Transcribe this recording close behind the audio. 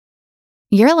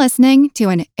You're listening to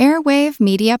an Airwave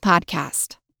Media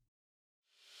Podcast.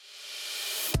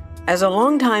 As a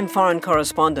longtime foreign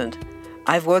correspondent,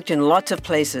 I've worked in lots of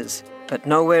places, but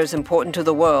nowhere as important to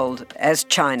the world as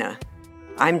China.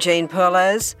 I'm Jane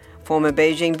Perlez, former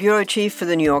Beijing bureau chief for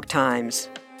the New York Times.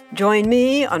 Join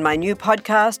me on my new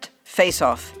podcast, Face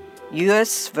Off,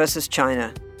 U.S. versus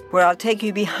China, where I'll take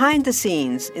you behind the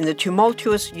scenes in the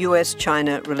tumultuous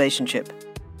U.S.-China relationship.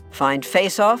 Find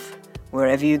Face Off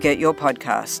wherever you get your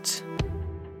podcasts.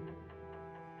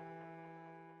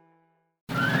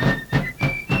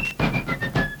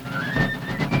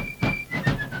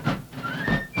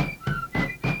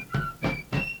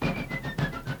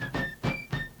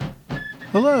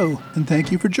 Hello, and thank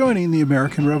you for joining the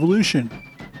American Revolution.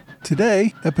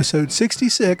 Today, episode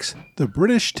 66, The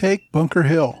British Take Bunker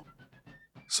Hill.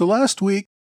 So last week,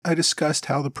 I discussed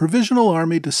how the Provisional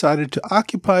Army decided to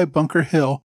occupy Bunker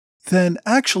Hill, then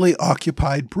actually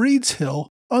occupied Breed's Hill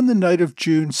on the night of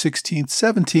June 16th,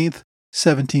 17th,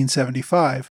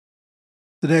 1775.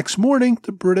 The next morning,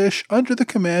 the British, under the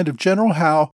command of General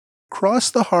Howe,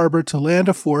 crossed the harbor to land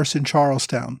a force in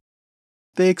Charlestown.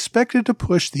 They expected to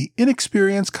push the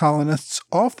inexperienced colonists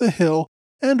off the hill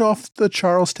and off the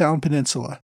Charlestown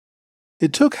Peninsula.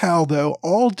 It took Howe, though,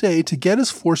 all day to get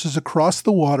his forces across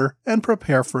the water and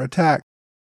prepare for attack.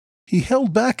 He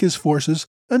held back his forces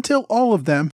until all of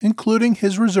them, including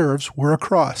his reserves, were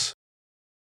across.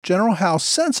 General Howe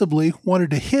sensibly wanted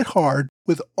to hit hard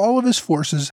with all of his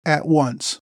forces at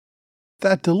once.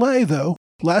 That delay, though,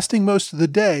 lasting most of the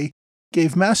day,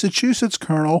 gave Massachusetts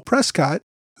Colonel Prescott,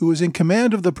 who was in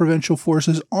command of the provincial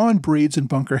forces on Breed's and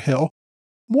Bunker Hill,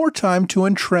 more time to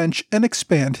entrench and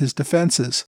expand his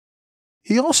defenses.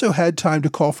 He also had time to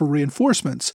call for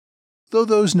reinforcements, though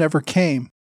those never came.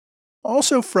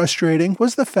 Also frustrating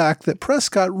was the fact that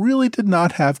Prescott really did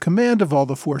not have command of all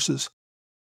the forces.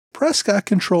 Prescott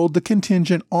controlled the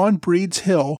contingent on Breed's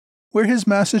Hill, where his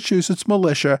Massachusetts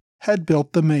militia had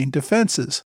built the main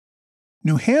defenses.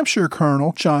 New Hampshire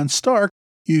Colonel John Stark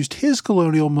used his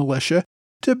colonial militia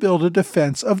to build a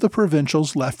defense of the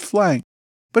provincial's left flank,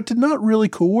 but did not really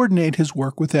coordinate his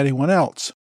work with anyone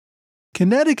else.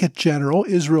 Connecticut General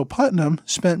Israel Putnam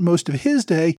spent most of his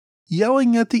day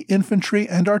yelling at the infantry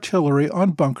and artillery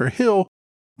on Bunker Hill,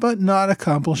 but not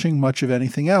accomplishing much of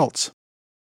anything else.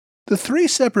 The three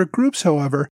separate groups,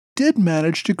 however, did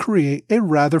manage to create a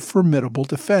rather formidable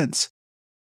defense.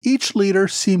 Each leader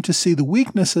seemed to see the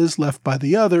weaknesses left by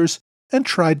the others and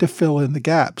tried to fill in the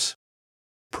gaps.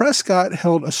 Prescott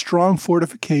held a strong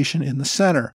fortification in the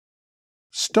center.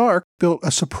 Stark built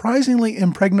a surprisingly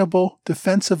impregnable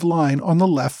defensive line on the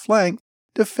left flank,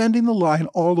 defending the line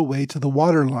all the way to the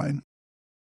waterline.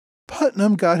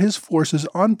 Putnam got his forces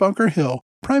on Bunker Hill,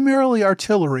 primarily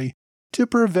artillery, to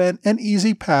prevent an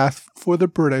easy path for the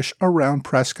British around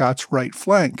Prescott's right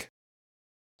flank.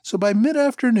 So by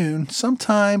mid-afternoon,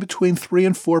 sometime between 3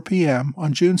 and 4 p.m.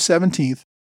 on June 17th,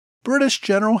 British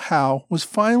General Howe was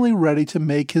finally ready to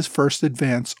make his first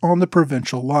advance on the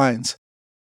provincial lines.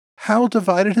 Howe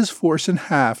divided his force in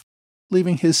half,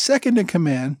 leaving his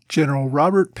second-in-command, General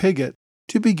Robert Piggott,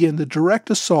 to begin the direct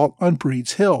assault on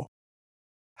Breed's Hill.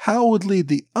 Howe would lead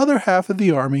the other half of the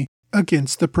army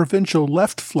against the provincial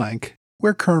left flank,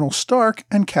 where Colonel Stark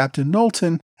and Captain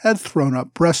Knowlton had thrown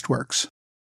up breastworks.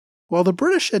 While the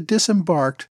British had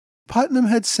disembarked, Putnam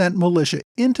had sent militia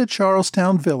into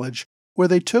Charlestown Village, where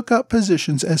they took up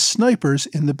positions as snipers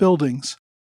in the buildings.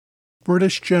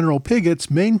 British General Piggott's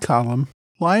main column,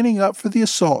 lining up for the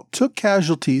assault, took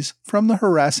casualties from the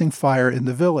harassing fire in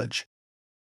the village.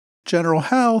 General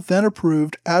Howe then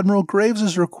approved Admiral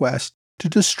Graves's request to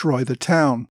destroy the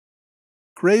town.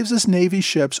 Graves's Navy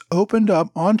ships opened up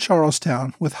on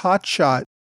Charlestown with hot shot,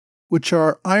 which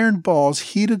are iron balls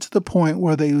heated to the point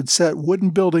where they would set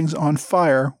wooden buildings on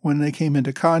fire when they came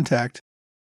into contact,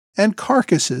 and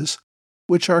carcasses,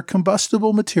 which are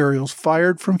combustible materials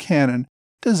fired from cannon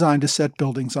designed to set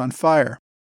buildings on fire.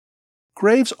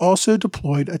 Graves also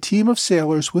deployed a team of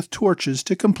sailors with torches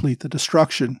to complete the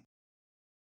destruction.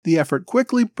 The effort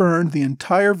quickly burned the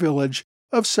entire village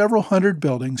of several hundred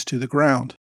buildings to the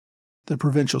ground. The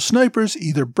provincial snipers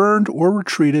either burned or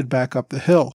retreated back up the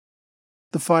hill.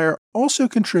 The fire also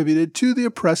contributed to the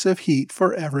oppressive heat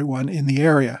for everyone in the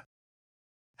area.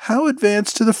 Howe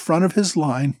advanced to the front of his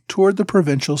line toward the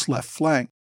provincial's left flank.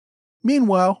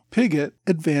 Meanwhile, Piggott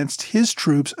advanced his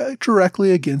troops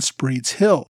directly against Breed's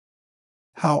Hill.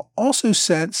 Howe also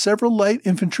sent several light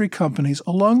infantry companies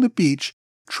along the beach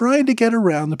trying to get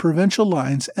around the provincial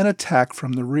lines and attack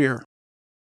from the rear.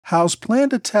 Howe's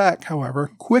planned attack,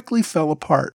 however, quickly fell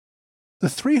apart. The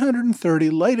 330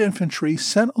 light infantry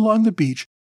sent along the beach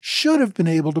should have been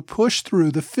able to push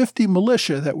through the 50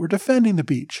 militia that were defending the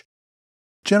beach.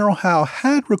 General Howe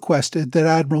had requested that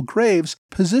Admiral Graves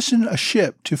position a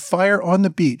ship to fire on the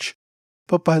beach,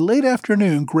 but by late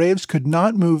afternoon Graves could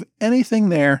not move anything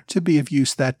there to be of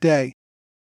use that day.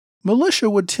 Militia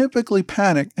would typically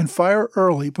panic and fire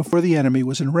early before the enemy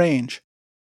was in range.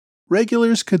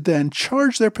 Regulars could then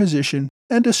charge their position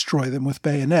and destroy them with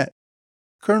bayonet.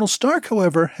 Colonel Stark,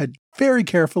 however, had very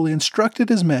carefully instructed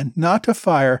his men not to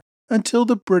fire until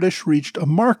the British reached a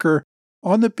marker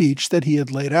on the beach that he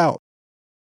had laid out.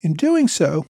 In doing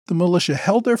so, the militia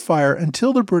held their fire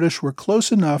until the British were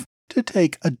close enough to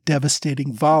take a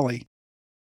devastating volley.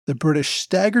 The British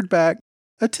staggered back,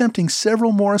 attempting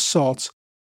several more assaults,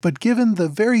 but given the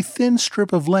very thin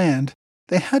strip of land,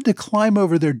 they had to climb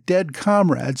over their dead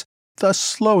comrades, thus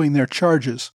slowing their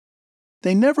charges.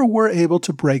 They never were able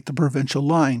to break the provincial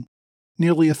line.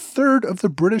 Nearly a third of the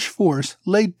British force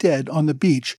lay dead on the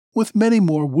beach, with many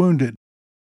more wounded.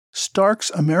 Stark's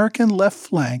American left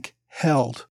flank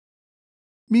held.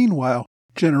 Meanwhile,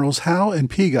 Generals Howe and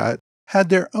Piggott had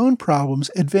their own problems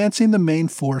advancing the main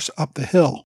force up the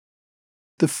hill.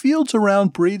 The fields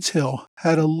around Breed's Hill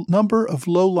had a number of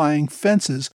low-lying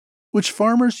fences which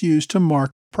farmers used to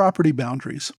mark property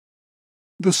boundaries.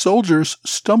 The soldiers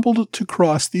stumbled to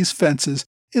cross these fences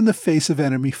in the face of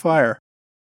enemy fire.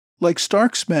 Like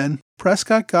Stark's men,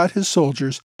 Prescott got his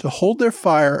soldiers to hold their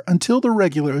fire until the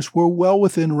regulars were well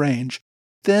within range,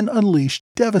 then unleashed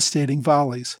devastating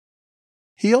volleys.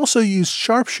 He also used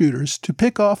sharpshooters to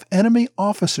pick off enemy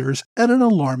officers at an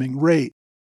alarming rate.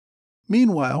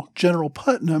 Meanwhile, General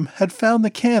Putnam had found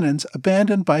the cannons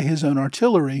abandoned by his own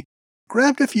artillery,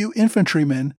 grabbed a few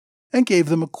infantrymen, and gave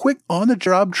them a quick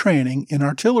on-the-job training in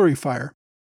artillery fire.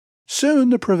 Soon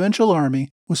the provincial army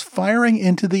was firing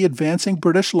into the advancing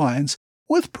British lines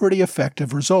with pretty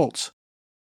effective results.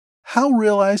 Howe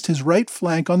realized his right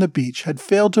flank on the beach had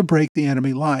failed to break the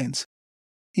enemy lines.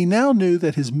 He now knew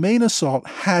that his main assault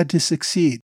had to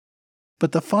succeed.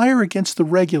 But the fire against the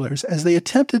regulars as they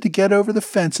attempted to get over the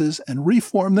fences and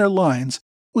reform their lines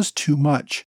was too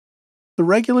much. The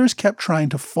regulars kept trying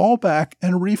to fall back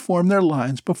and reform their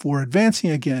lines before advancing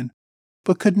again,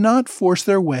 but could not force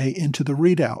their way into the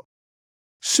redoubt.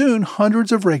 Soon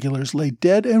hundreds of regulars lay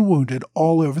dead and wounded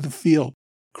all over the field,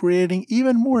 creating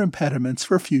even more impediments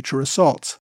for future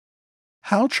assaults.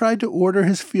 Howe tried to order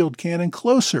his field cannon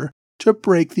closer to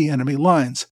break the enemy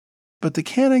lines, but the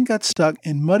cannon got stuck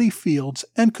in muddy fields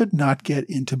and could not get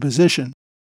into position.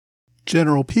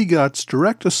 General Piggott's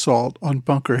direct assault on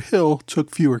Bunker Hill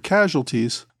took fewer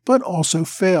casualties, but also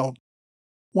failed.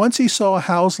 Once he saw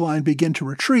Howe's line begin to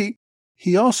retreat,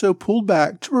 he also pulled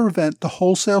back to prevent the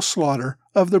wholesale slaughter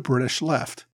of the British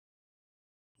left.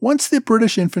 Once the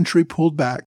British infantry pulled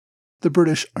back, the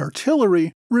British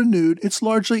artillery renewed its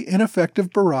largely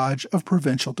ineffective barrage of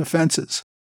provincial defenses.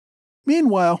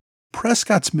 Meanwhile,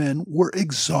 Prescott's men were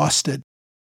exhausted.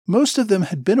 Most of them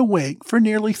had been awake for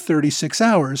nearly 36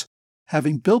 hours,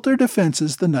 having built their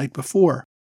defenses the night before.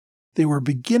 They were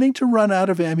beginning to run out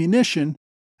of ammunition,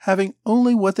 having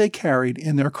only what they carried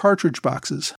in their cartridge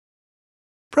boxes.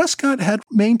 Prescott had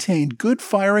maintained good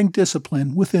firing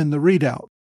discipline within the redoubt.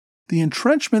 The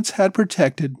entrenchments had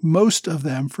protected most of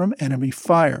them from enemy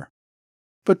fire.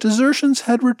 But desertions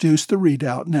had reduced the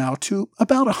redoubt now to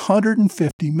about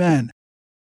 150 men,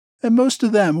 and most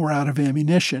of them were out of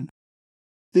ammunition.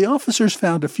 The officers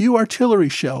found a few artillery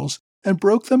shells and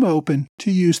broke them open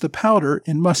to use the powder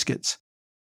in muskets.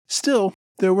 Still,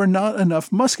 there were not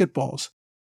enough musket balls.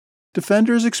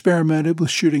 Defenders experimented with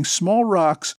shooting small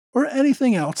rocks or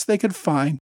anything else they could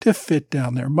find to fit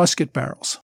down their musket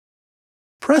barrels.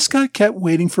 Prescott kept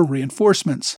waiting for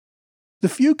reinforcements. The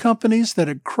few companies that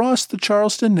had crossed the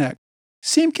Charleston Neck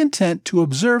seemed content to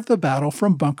observe the battle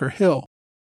from Bunker Hill.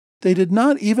 They did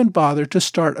not even bother to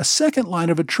start a second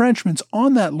line of entrenchments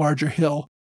on that larger hill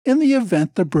in the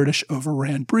event the British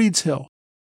overran Breed's Hill.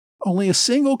 Only a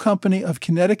single company of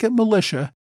Connecticut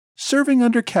militia, serving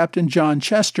under Captain John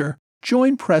Chester,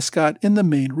 joined Prescott in the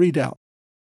main redoubt.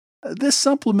 This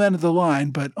supplemented the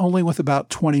line, but only with about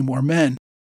 20 more men.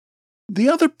 The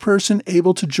other person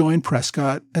able to join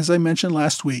Prescott, as I mentioned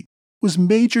last week, was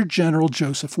Major General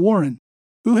Joseph Warren,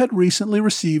 who had recently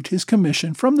received his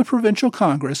commission from the Provincial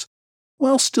Congress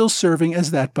while still serving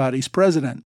as that body's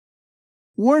president.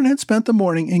 Warren had spent the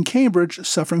morning in Cambridge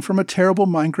suffering from a terrible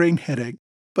migraine headache,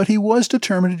 but he was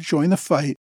determined to join the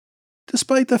fight,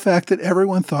 despite the fact that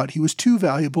everyone thought he was too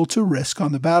valuable to risk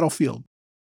on the battlefield.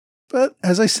 But,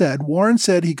 as I said, Warren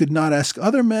said he could not ask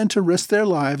other men to risk their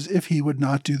lives if he would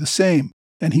not do the same,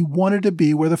 and he wanted to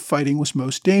be where the fighting was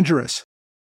most dangerous.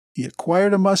 He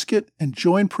acquired a musket and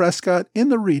joined Prescott in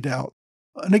the redoubt.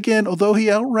 And again, although he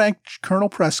outranked Colonel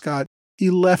Prescott, he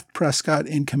left Prescott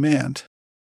in command.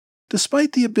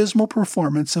 Despite the abysmal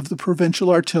performance of the provincial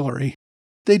artillery,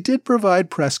 they did provide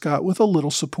Prescott with a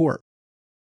little support.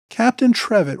 Captain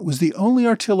Trevitt was the only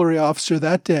artillery officer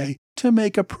that day to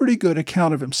make a pretty good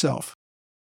account of himself.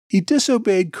 He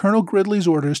disobeyed Colonel Gridley's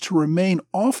orders to remain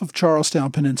off of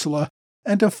Charlestown Peninsula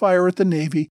and to fire at the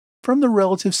Navy from the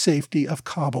relative safety of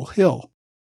Cobble Hill.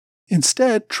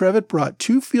 Instead, Trevitt brought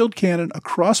 2 field cannon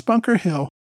across Bunker Hill,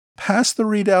 past the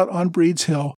redoubt on Breed's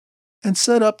Hill, and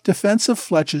set up defensive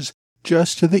fletches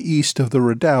just to the east of the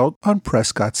redoubt on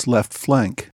Prescott's left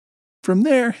flank. From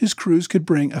there, his crews could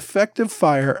bring effective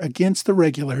fire against the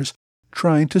regulars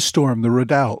trying to storm the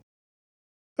redoubt.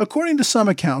 According to some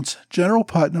accounts, General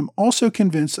Putnam also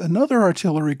convinced another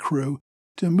artillery crew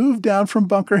to move down from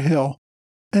Bunker Hill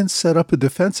and set up a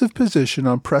defensive position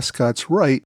on Prescott's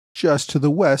right just to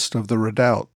the west of the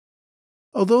redoubt.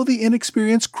 Although the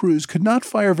inexperienced crews could not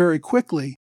fire very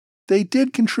quickly, they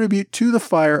did contribute to the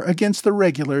fire against the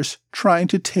regulars trying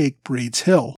to take Breed's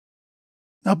Hill.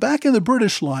 Now back in the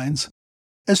British lines,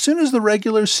 as soon as the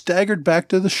regulars staggered back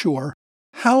to the shore,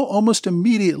 Howe almost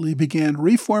immediately began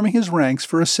reforming his ranks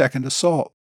for a second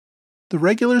assault. The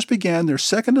regulars began their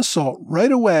second assault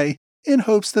right away in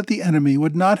hopes that the enemy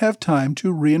would not have time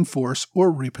to reinforce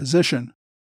or reposition.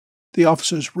 The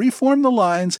officers reformed the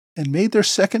lines and made their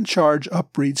second charge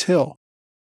up Breed's Hill.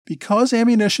 Because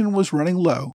ammunition was running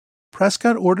low,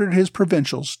 Prescott ordered his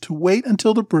provincials to wait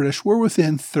until the British were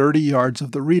within 30 yards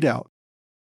of the redoubt.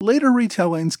 Later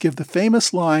retellings give the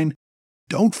famous line,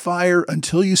 "Don't fire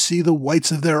until you see the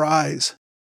whites of their eyes."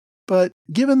 But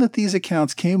given that these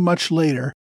accounts came much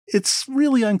later, it's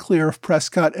really unclear if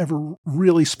Prescott ever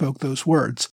really spoke those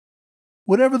words.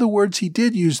 Whatever the words he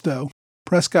did use, though,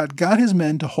 Prescott got his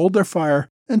men to hold their fire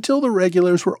until the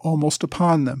regulars were almost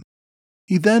upon them.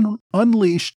 He then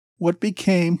unleashed what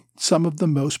became some of the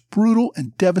most brutal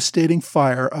and devastating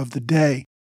fire of the day.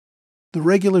 The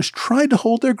regulars tried to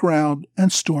hold their ground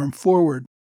and storm forward,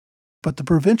 but the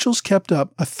provincials kept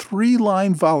up a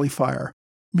 3-line volley fire,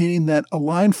 meaning that a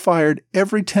line fired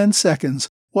every 10 seconds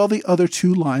while the other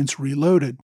 2 lines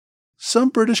reloaded. Some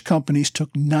British companies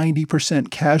took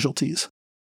 90% casualties.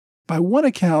 By one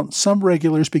account, some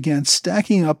regulars began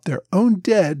stacking up their own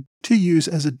dead to use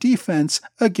as a defense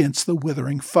against the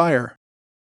withering fire.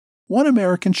 One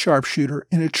American sharpshooter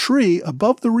in a tree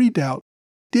above the redoubt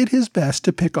did his best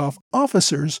to pick off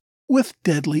officers with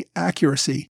deadly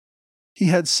accuracy. He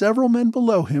had several men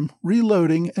below him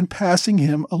reloading and passing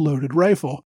him a loaded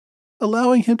rifle,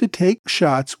 allowing him to take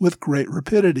shots with great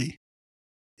rapidity.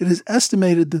 It is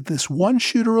estimated that this one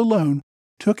shooter alone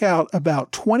took out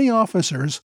about 20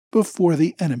 officers before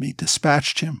the enemy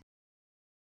dispatched him.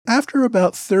 After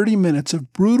about 30 minutes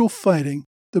of brutal fighting,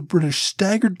 the British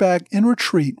staggered back in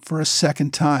retreat for a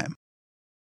second time.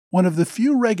 One of the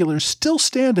few regulars still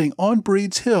standing on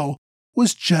Breed's Hill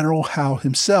was General Howe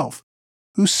himself,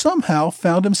 who somehow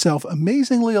found himself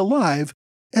amazingly alive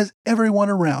as everyone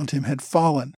around him had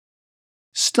fallen.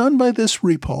 Stunned by this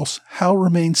repulse, Howe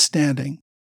remained standing,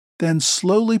 then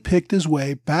slowly picked his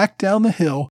way back down the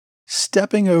hill,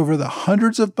 stepping over the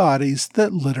hundreds of bodies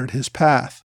that littered his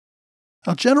path.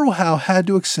 Now, General Howe had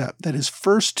to accept that his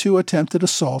first 2 attempted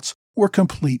assaults were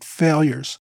complete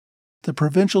failures. The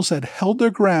provincials had held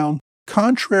their ground,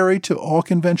 contrary to all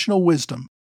conventional wisdom.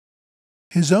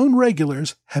 His own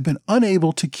regulars had been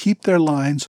unable to keep their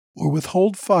lines or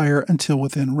withhold fire until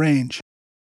within range,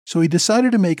 so he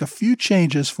decided to make a few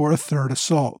changes for a third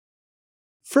assault.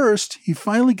 First, he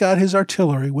finally got his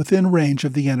artillery within range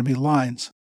of the enemy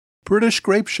lines. British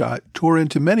grapeshot tore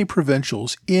into many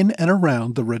provincials in and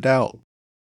around the redoubt.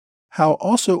 Howe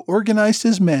also organized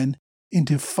his men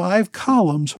into 5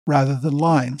 columns rather than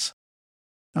lines.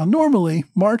 Now, normally,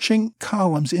 marching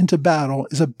columns into battle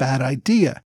is a bad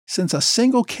idea, since a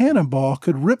single cannonball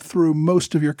could rip through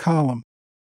most of your column.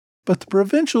 But the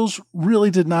provincials really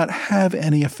did not have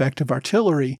any effective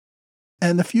artillery,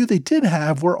 and the few they did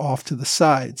have were off to the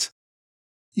sides.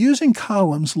 Using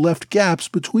columns left gaps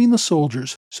between the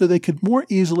soldiers so they could more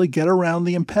easily get around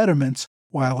the impediments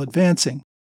while advancing.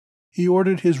 He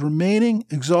ordered his remaining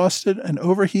exhausted and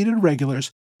overheated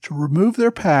regulars to remove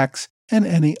their packs and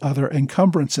any other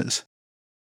encumbrances.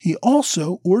 He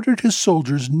also ordered his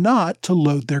soldiers not to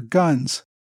load their guns.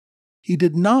 He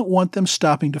did not want them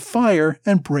stopping to fire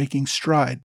and breaking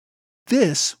stride.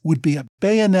 This would be a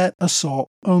bayonet assault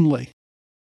only.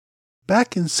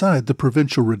 Back inside the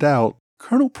provincial redoubt,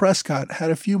 Colonel Prescott had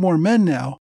a few more men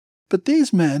now, but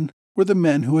these men were the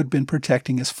men who had been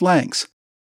protecting his flanks.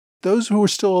 those who were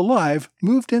still alive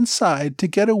moved inside to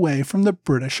get away from the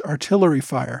British artillery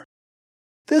fire.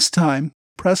 This time,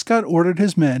 Prescott ordered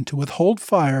his men to withhold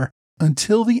fire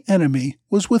until the enemy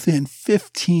was within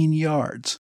 15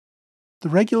 yards. The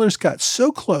regulars got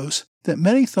so close that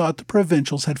many thought the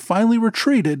provincials had finally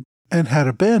retreated and had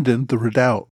abandoned the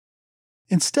redoubt.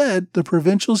 Instead, the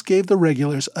provincials gave the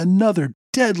regulars another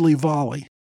deadly volley.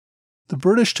 The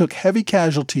British took heavy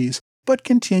casualties but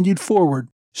continued forward,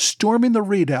 storming the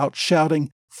redoubt, shouting,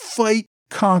 "Fight,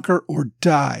 conquer, or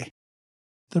die."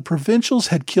 The provincials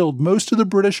had killed most of the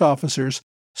British officers,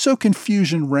 so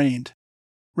confusion reigned.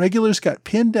 Regulars got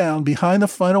pinned down behind the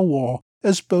final wall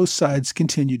as both sides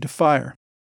continued to fire.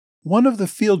 One of the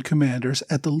field commanders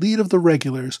at the lead of the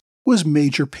regulars was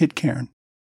Major Pitcairn,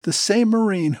 the same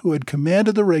Marine who had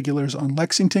commanded the regulars on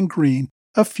Lexington Green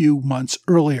a few months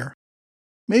earlier.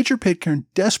 Major Pitcairn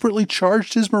desperately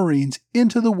charged his Marines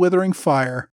into the withering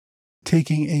fire,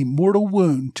 taking a mortal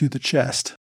wound to the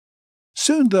chest.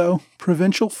 Soon, though,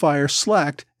 provincial fire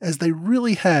slacked as they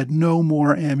really had no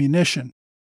more ammunition.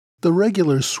 The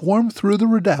regulars swarmed through the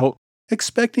redoubt,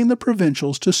 expecting the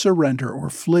provincials to surrender or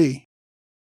flee.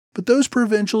 But those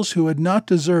provincials who had not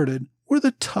deserted were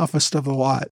the toughest of the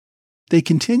lot. They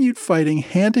continued fighting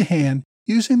hand-to-hand,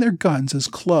 using their guns as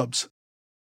clubs.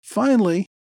 Finally,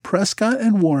 Prescott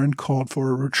and Warren called for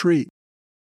a retreat.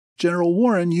 General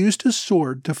Warren used his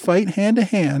sword to fight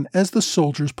hand-to-hand as the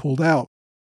soldiers pulled out.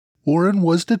 Warren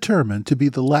was determined to be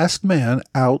the last man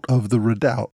out of the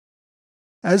redoubt.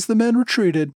 As the men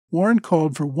retreated, Warren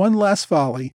called for one last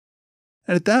volley,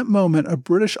 and at that moment a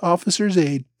British officer's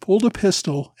aide pulled a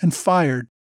pistol and fired,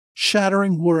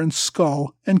 shattering Warren's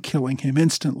skull and killing him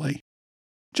instantly.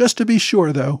 Just to be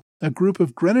sure, though, a group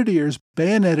of grenadiers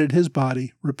bayoneted his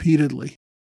body repeatedly.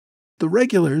 The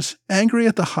regulars, angry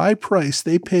at the high price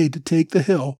they paid to take the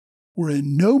hill, were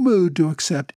in no mood to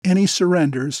accept any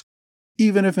surrenders,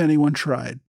 even if anyone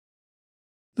tried.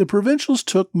 The provincials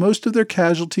took most of their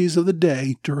casualties of the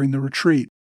day during the retreat.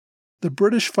 The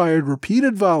British fired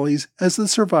repeated volleys as the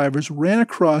survivors ran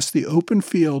across the open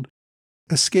field,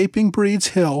 escaping Breed's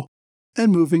Hill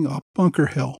and moving up Bunker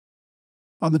Hill.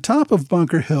 On the top of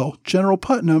Bunker Hill, General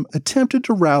Putnam attempted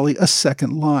to rally a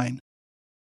second line.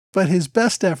 But his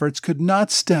best efforts could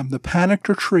not stem the panicked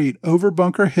retreat over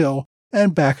Bunker Hill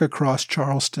and back across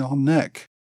Charlestown Neck.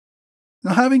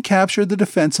 Now, having captured the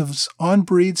defensives on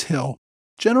Breed's Hill,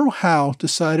 General Howe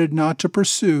decided not to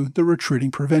pursue the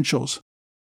retreating provincials.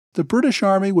 The British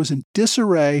Army was in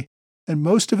disarray, and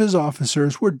most of his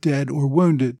officers were dead or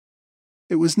wounded.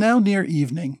 It was now near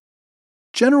evening.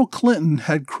 General Clinton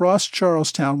had crossed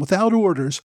Charlestown without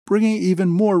orders, bringing even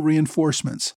more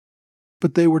reinforcements.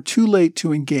 But they were too late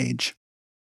to engage.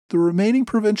 The remaining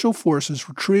provincial forces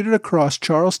retreated across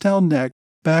Charlestown Neck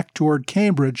back toward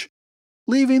Cambridge,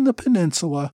 leaving the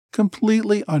peninsula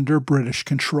completely under British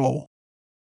control.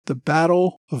 The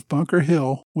Battle of Bunker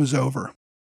Hill was over.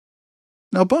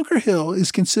 Now, Bunker Hill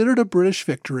is considered a British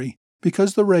victory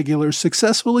because the regulars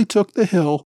successfully took the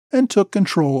hill and took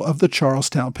control of the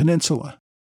Charlestown Peninsula.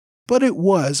 But it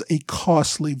was a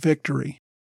costly victory.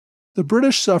 The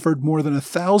British suffered more than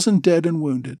 1,000 dead and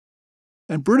wounded,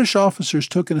 and British officers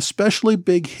took an especially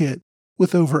big hit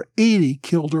with over 80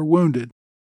 killed or wounded.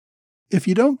 If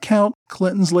you don't count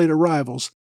Clinton's late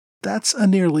arrivals, that's a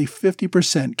nearly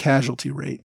 50% casualty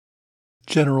rate.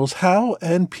 Generals Howe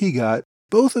and Piggott,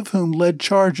 both of whom led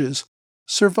charges,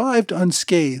 survived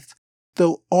unscathed,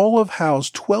 though all of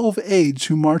Howe's 12 aides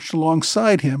who marched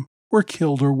alongside him were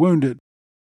killed or wounded.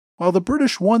 While the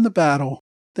British won the battle,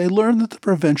 they learned that the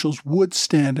provincials would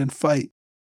stand and fight.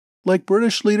 Like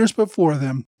British leaders before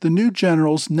them, the new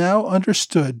generals now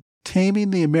understood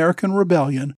taming the American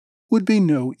rebellion would be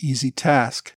no easy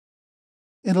task.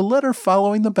 In a letter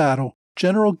following the battle,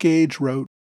 General Gage wrote,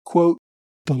 quote,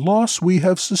 "The loss we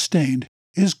have sustained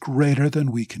is greater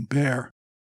than we can bear.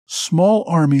 Small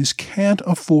armies can't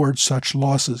afford such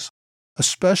losses,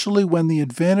 especially when the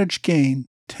advantage gained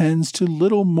tends to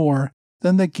little more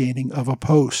than the gaining of a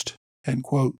post." End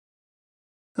quote.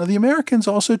 Now, the Americans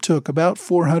also took about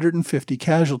 450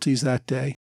 casualties that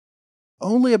day.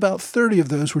 Only about 30 of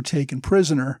those were taken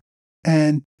prisoner,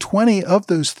 and 20 of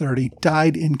those 30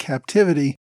 died in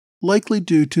captivity, likely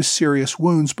due to serious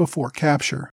wounds before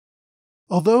capture.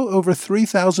 Although over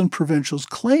 3,000 provincials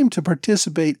claimed to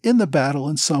participate in the battle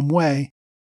in some way,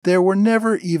 there were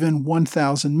never even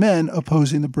 1,000 men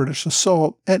opposing the British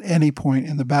assault at any point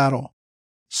in the battle.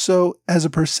 So, as a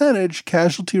percentage,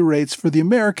 casualty rates for the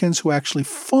Americans who actually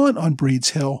fought on Breed's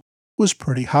Hill was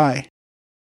pretty high.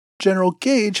 General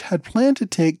Gage had planned to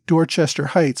take Dorchester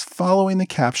Heights following the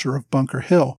capture of Bunker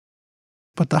Hill.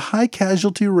 but the high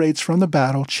casualty rates from the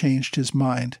battle changed his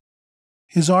mind.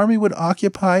 His army would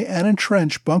occupy and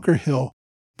entrench Bunker Hill,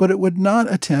 but it would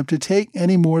not attempt to take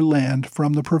any more land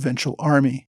from the provincial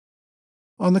army.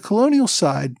 On the colonial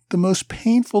side, the most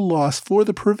painful loss for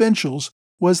the provincials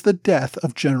was the death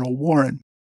of General Warren.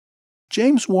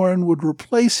 James Warren would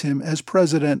replace him as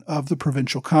president of the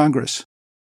Provincial Congress.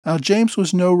 Now, James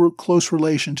was no close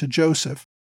relation to Joseph,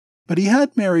 but he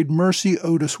had married Mercy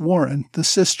Otis Warren, the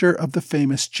sister of the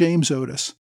famous James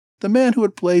Otis, the man who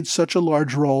had played such a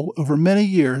large role over many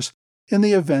years in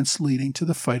the events leading to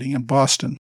the fighting in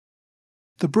Boston.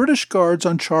 The British guards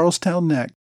on Charlestown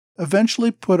Neck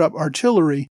eventually put up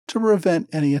artillery to prevent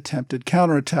any attempted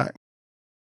counterattack.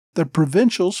 The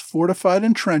provincials fortified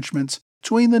entrenchments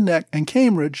between the Neck and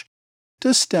Cambridge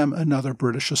to stem another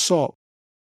British assault.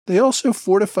 They also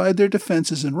fortified their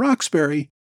defenses in Roxbury,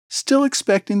 still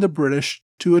expecting the British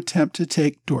to attempt to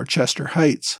take Dorchester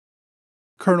Heights.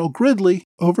 Colonel Gridley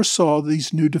oversaw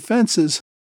these new defenses,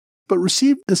 but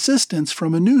received assistance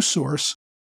from a new source,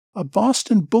 a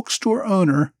Boston bookstore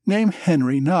owner named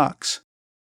Henry Knox.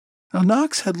 Now,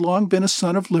 Knox had long been a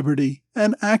son of liberty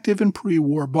and active in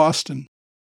pre-war Boston.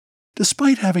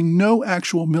 Despite having no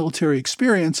actual military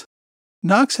experience,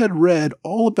 Knox had read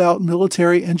all about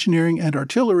military engineering and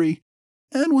artillery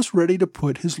and was ready to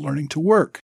put his learning to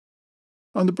work.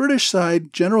 On the British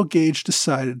side, General Gage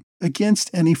decided against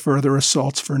any further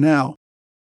assaults for now.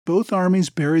 Both armies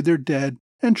buried their dead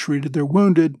and treated their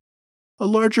wounded, a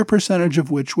larger percentage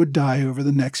of which would die over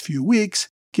the next few weeks,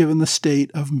 given the state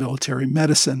of military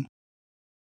medicine.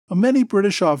 Many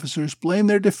British officers blamed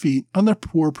their defeat on the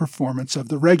poor performance of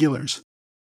the regulars.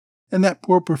 And that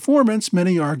poor performance,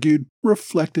 many argued,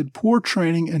 reflected poor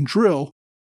training and drill,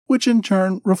 which in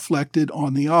turn reflected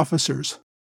on the officers.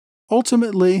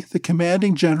 Ultimately, the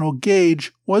commanding General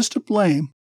Gage was to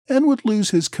blame and would lose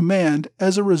his command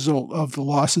as a result of the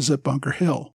losses at Bunker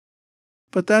Hill.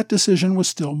 But that decision was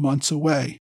still months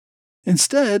away.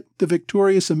 Instead, the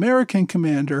victorious American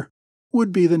commander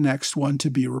would be the next one to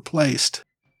be replaced.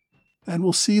 And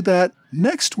we'll see that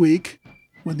next week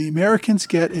when the Americans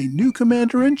get a new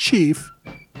commander-in-chief,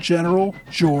 General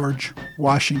George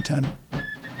Washington.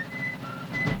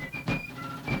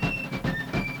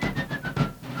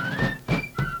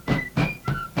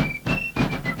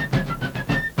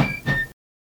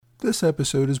 This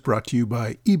episode is brought to you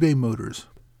by eBay Motors.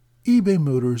 eBay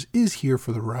Motors is here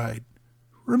for the ride.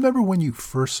 Remember when you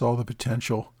first saw the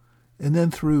potential, and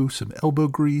then through some elbow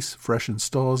grease, fresh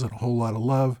installs, and a whole lot of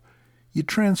love, you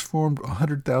transformed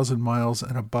 100,000 miles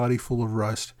and a body full of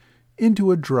rust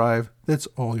into a drive that's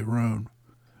all your own.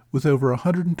 With over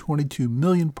 122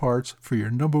 million parts for your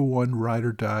number one ride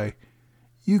or die,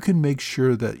 you can make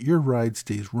sure that your ride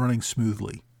stays running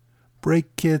smoothly.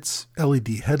 Brake kits, LED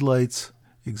headlights,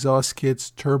 exhaust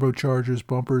kits, turbochargers,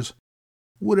 bumpers,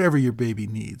 whatever your baby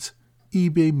needs,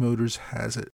 eBay Motors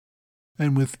has it.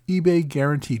 And with eBay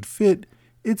Guaranteed Fit,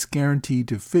 it's guaranteed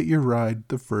to fit your ride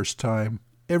the first time,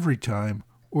 every time,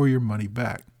 or your money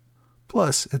back.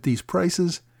 Plus, at these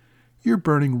prices, you're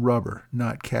burning rubber,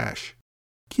 not cash.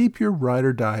 Keep your ride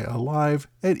or die alive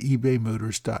at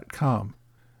ebaymotors.com.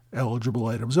 Eligible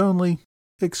items only.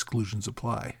 Exclusions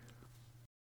apply.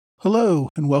 Hello,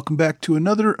 and welcome back to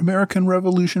another American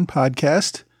Revolution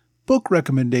podcast, book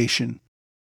recommendation.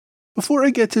 Before I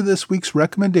get to this week's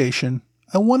recommendation,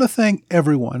 I want to thank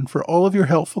everyone for all of your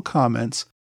helpful comments.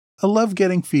 I love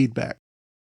getting feedback.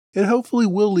 It hopefully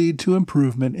will lead to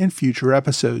improvement in future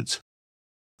episodes.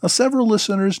 Now, several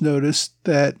listeners noticed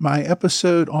that my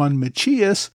episode on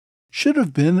Machias should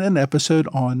have been an episode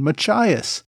on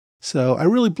Machias, so I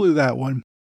really blew that one.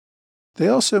 They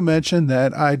also mentioned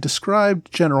that I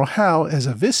described General Howe as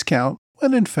a Viscount,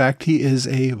 when in fact he is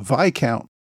a Viscount.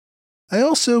 I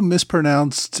also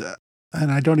mispronounced,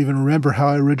 and I don't even remember how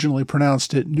I originally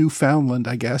pronounced it, Newfoundland,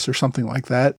 I guess, or something like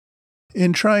that.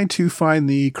 In trying to find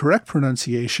the correct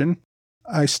pronunciation,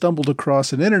 I stumbled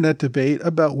across an internet debate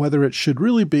about whether it should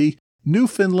really be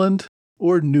Newfoundland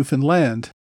or Newfoundland.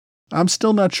 I'm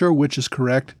still not sure which is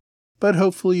correct, but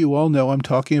hopefully you all know I'm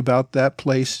talking about that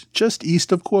place just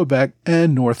east of Quebec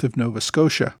and north of Nova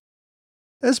Scotia.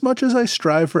 As much as I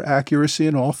strive for accuracy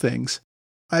in all things,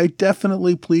 I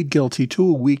definitely plead guilty to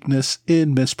a weakness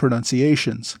in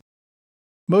mispronunciations.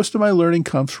 Most of my learning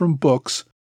comes from books,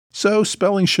 so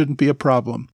spelling shouldn't be a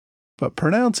problem. But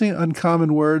pronouncing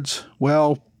uncommon words,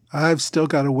 well, I've still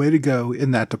got a way to go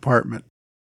in that department.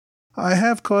 I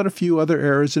have caught a few other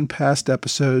errors in past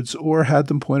episodes or had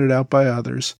them pointed out by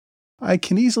others. I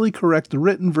can easily correct the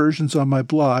written versions on my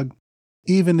blog,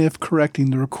 even if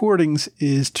correcting the recordings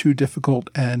is too difficult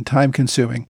and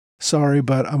time-consuming. Sorry,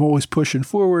 but I'm always pushing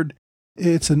forward,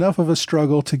 It's enough of a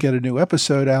struggle to get a new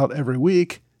episode out every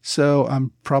week, so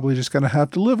I'm probably just going to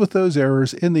have to live with those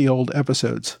errors in the old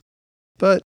episodes.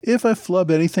 But if I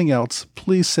flub anything else,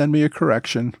 please send me a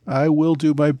correction. I will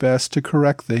do my best to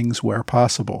correct things where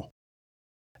possible.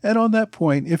 And on that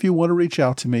point, if you want to reach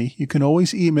out to me, you can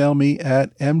always email me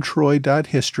at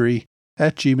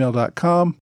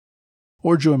mtroy.history@gmail.com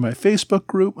or join my Facebook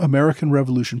group, American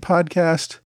Revolution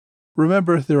Podcast.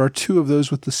 Remember, there are 2 of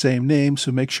those with the same name,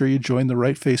 so make sure you join the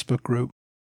right Facebook group.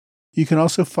 You can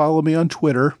also follow me on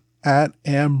Twitter at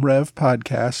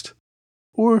AmRevPodcast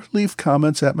or leave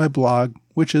comments at my blog,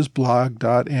 which is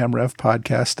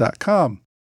blog.amrevpodcast.com.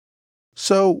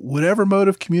 So, whatever mode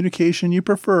of communication you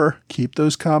prefer, keep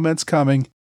those comments coming.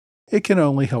 It can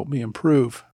only help me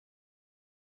improve.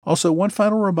 Also, one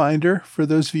final reminder for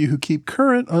those of you who keep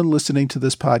current on listening to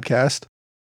this podcast,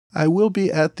 I will be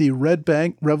at the Red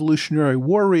Bank Revolutionary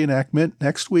War reenactment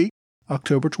next week,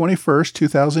 October 21st,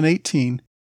 2018.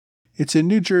 It's in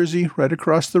New Jersey, right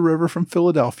across the river from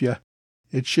Philadelphia.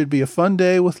 It should be a fun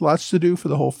day with lots to do for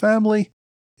the whole family,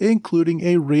 including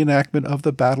a reenactment of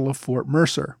the Battle of Fort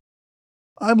Mercer.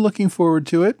 I'm looking forward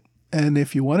to it, and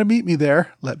if you want to meet me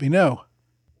there, let me know.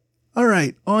 All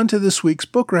right, on to this week's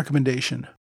book recommendation.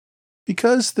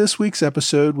 Because this week's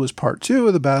episode was part 2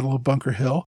 of the Battle of Bunker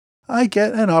Hill, I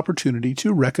get an opportunity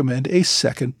to recommend a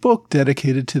second book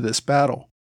dedicated to this battle.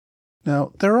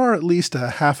 Now, there are at least a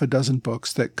half a dozen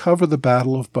books that cover the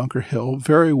Battle of Bunker Hill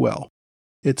very well.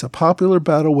 It's a popular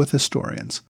battle with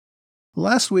historians.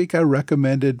 Last week I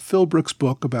recommended Phil Brooks'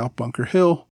 book about Bunker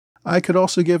Hill. I could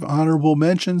also give honorable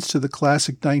mentions to the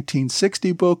classic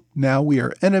 1960 book, Now We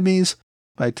Are Enemies,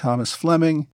 by Thomas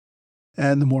Fleming,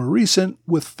 and the more recent,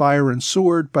 With Fire and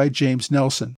Sword, by James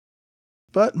Nelson.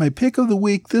 But my pick of the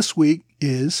week this week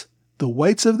is The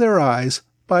Whites of Their Eyes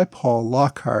by Paul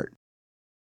Lockhart.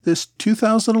 This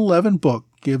 2011 book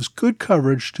gives good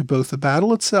coverage to both the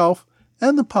battle itself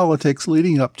and the politics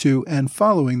leading up to and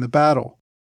following the battle.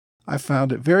 I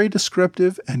found it very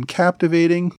descriptive and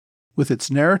captivating with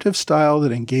its narrative style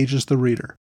that engages the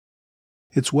reader.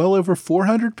 It's well over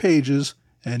 400 pages,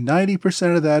 and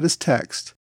 90% of that is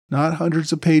text, not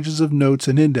hundreds of pages of notes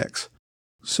and index.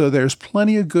 So there's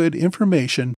plenty of good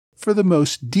information for the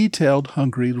most detailed,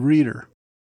 hungry reader.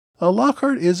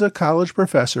 Lockhart is a college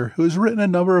professor who has written a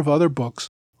number of other books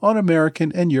on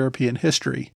American and European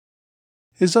history.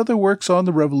 His other works on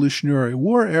the Revolutionary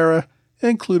War era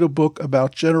include a book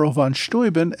about General von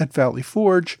Steuben at Valley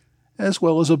Forge, as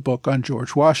well as a book on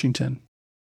George Washington.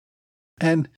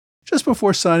 And just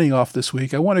before signing off this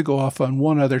week, I want to go off on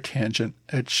one other tangent,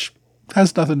 which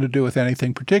has nothing to do with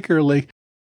anything particularly,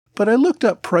 but I looked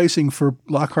up pricing for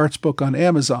Lockhart's book on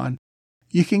Amazon.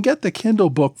 You can get the Kindle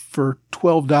book for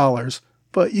 $12,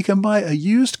 but you can buy a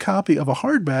used copy of a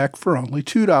hardback for only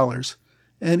 $2.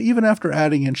 And even after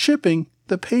adding in shipping,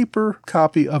 the paper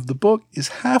copy of the book is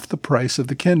half the price of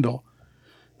the Kindle.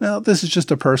 Now, this is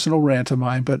just a personal rant of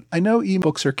mine, but I know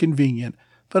ebooks are convenient,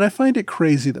 but I find it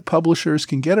crazy that publishers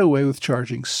can get away with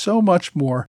charging so much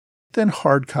more than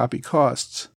hard copy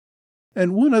costs.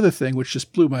 And one other thing which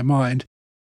just blew my mind,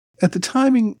 at the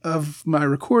timing of my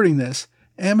recording this,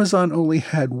 Amazon only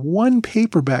had one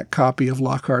paperback copy of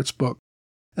Lockhart's book,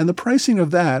 and the pricing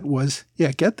of that was,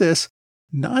 get this,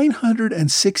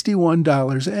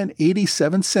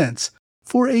 $961.87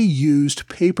 for a used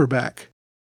paperback.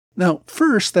 Now,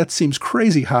 first, that seems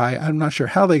crazy high. I'm not sure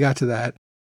how they got to that.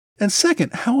 And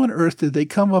second, how on earth did they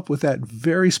come up with that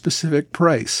very specific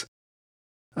price?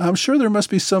 I'm sure there must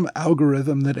be some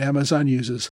algorithm that Amazon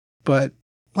uses, but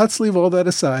let's leave all that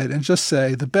aside and just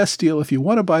say the best deal if you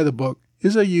want to buy the book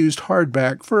is a used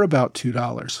hardback for about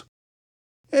 $2.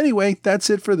 Anyway, that's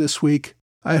it for this week.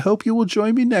 I hope you will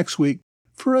join me next week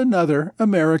for another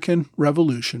American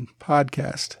Revolution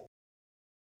podcast.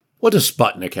 What does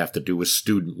Sputnik have to do with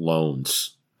student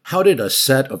loans? How did a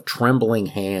set of trembling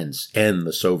hands end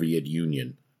the Soviet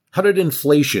Union? How did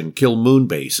inflation kill moon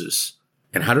bases?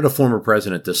 And how did a former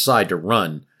president decide to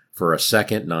run for a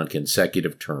second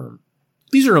non-consecutive term?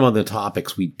 These are among the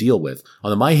topics we deal with on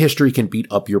the My History Can Beat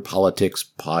Up Your Politics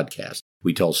podcast.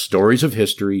 We tell stories of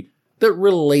history that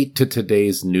relate to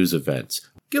today's news events.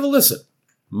 Give a listen.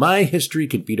 My History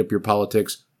Can Beat Up Your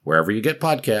Politics, wherever you get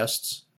podcasts.